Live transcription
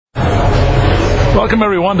Welcome,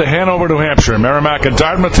 everyone, to Hanover, New Hampshire. Merrimack and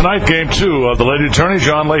Dartmouth tonight, Game 2 of the Lady Attorney.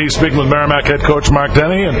 John Leahy speaking with Merrimack head coach Mark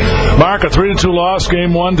Denny. And Mark, a 3-2 loss,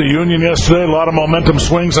 Game 1 to Union yesterday. A lot of momentum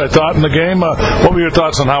swings, I thought, in the game. What were your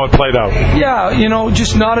thoughts on how it played out? Yeah,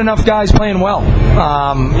 just not enough guys playing well.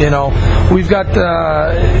 We've got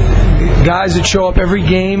guys that show up every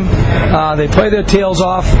game. They play their tails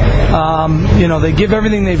off. They give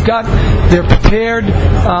everything they've got. They're prepared.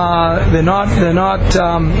 They're not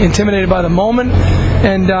intimidated by the moment.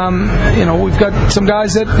 And we've got some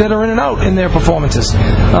guys that are in and out in their performances.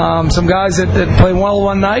 Some guys that play well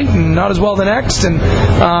one night and not as well the next. And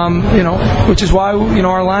which is why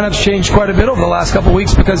our lineup's changed quite a bit over the last couple of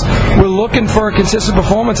weeks, because we're looking for a consistent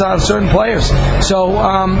performance out of certain players. So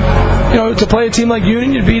to play a team like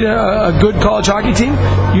Union, you'd beat a good college hockey team.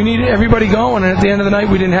 You need everybody going, and at the end of the night,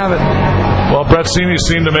 we didn't have it. Well, Brett Sini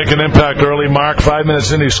seemed to make an impact early. Mark, 5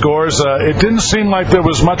 minutes in, he scores. It didn't seem like there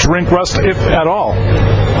was much rink rust, if at all.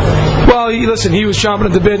 Well, listen, he was chomping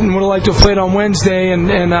at the bit and would have liked to have played on Wednesday, and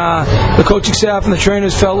the coaching staff and the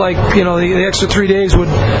trainers felt like the extra 3 days would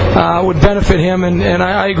benefit him, and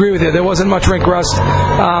I agree with you. There wasn't much rink rust.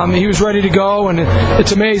 He was ready to go, and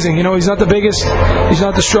it's amazing. He's not the biggest, he's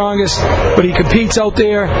not the strongest, but he competes out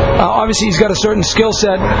there. Obviously, he's got a certain skill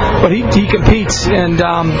set, but he competes, and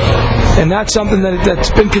that's something that's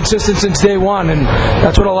been consistent since day one, and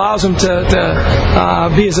that's what allows him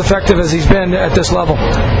to be as effective as he's been at this level.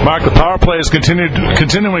 Mark, the power play is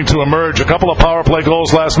continuing to emerge. A couple of power play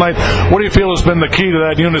goals last night. What do you feel has been the key to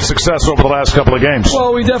that unit's success over the last couple of games?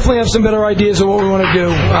 Well, we definitely have some better ideas of what we want to do.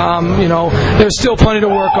 There's still plenty to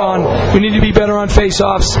work on. We need to be better on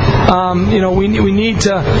face-offs. We need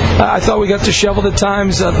to. I thought we got disheveled at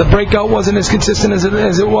times. The breakout wasn't as consistent as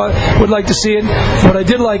it would like to see it. What I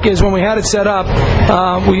did like is when we had it set up,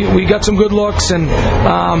 we got some good looks, and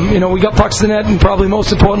we got pucks to the net, and probably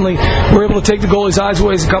most importantly, we were able to take the goalie's eyes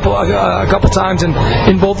away a couple times, and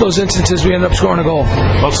in both those instances, we ended up scoring a goal.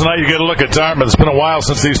 Well, tonight you get a look at Dartmouth. It's been a while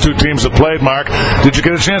since these two teams have played, Mark. Did you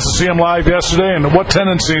get a chance to see them live yesterday, and what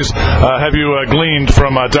tendencies have you gleaned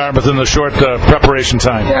from Dartmouth in the short preparation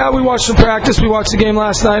time? Yeah, we watched some practice. We watched the game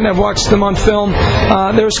last night, and I've watched them on film.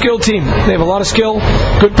 They're a skilled team. They have a lot of skill,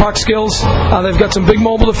 good puck skills. They've got some big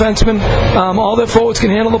mobile defensemen. All their forwards can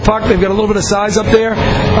handle the puck. They've got a little bit of size up there.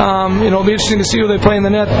 It'll be interesting to see who they play in the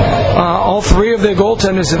net. All three of their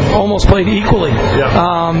goaltenders have almost played equally.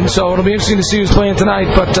 Yeah. So it'll be interesting to see who's playing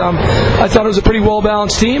tonight. But I thought it was a pretty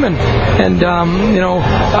well-balanced team, and I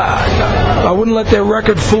wouldn't let their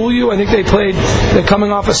record fool you. I think they're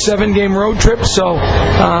coming off a 7-game road trip, so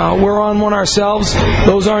we're on one ourselves.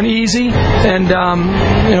 Those aren't easy, and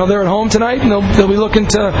they're at home tonight, and they'll be looking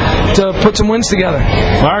to put some wins together.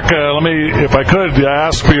 Mark, let me, if I could,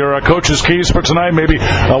 ask for your coach's keys for tonight. Maybe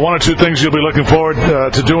one or two things you'll be looking forward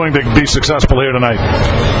to doing to be successful here tonight.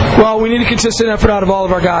 Well, we need a consistent effort out of all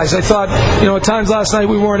of our guys. I thought, at times last night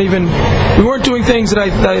we weren't doing things that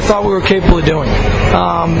I thought we were capable of doing,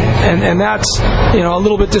 and that's a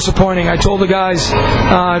little bit disappointing. I told the guys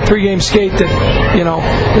at pregame skate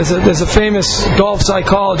that there's a famous golf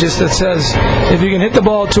psychologist that says if you can hit the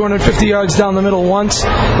ball 250 yards down the middle once,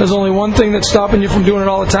 there's only one thing that's stopping you from doing it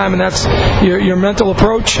all the time, and that's your mental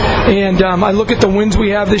approach. And I look at the wins we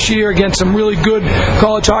have this year against some really good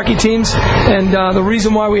college hockey teams, and the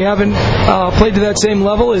reason why we haven't played to that same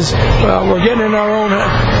level is we're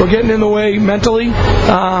getting in the way mentally.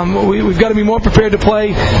 We've got to be more prepared to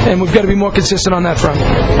play, and we've got to be more consistent on that front.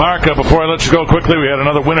 Mark, before I let you go quickly, we had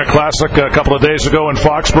another Winter Classic a couple of days ago in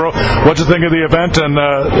Foxborough. What did you think of the event,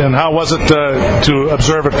 and how was it to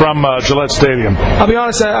observe it from Gillette Stadium? I'll be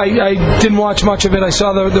honest, I didn't watch much of it. I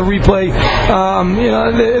saw the replay.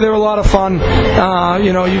 They were a lot of fun.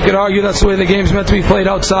 You could argue that's the way the game's meant to be played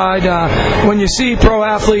outside. When you see pro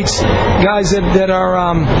athletes, guys that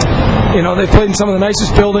are, they've played in some of the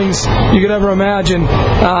nicest buildings you could ever imagine,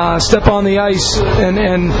 step on the ice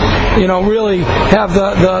and really have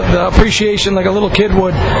the appreciation like a little kid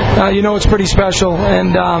would. It's pretty special,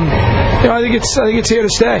 and I think it's here to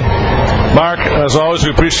stay. Mark, as always,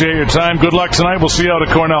 we appreciate your time. Good luck tonight. We'll see you out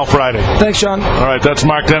at Cornell Friday. Thanks, Sean. All right, that's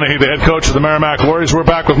Mark Dennehy, the head coach of the Merrimack Warriors. We're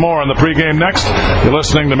back with more on the pregame next. You're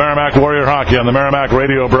listening to Merrimack Warrior Hockey on the Merrimack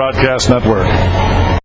Radio Broadcast Network.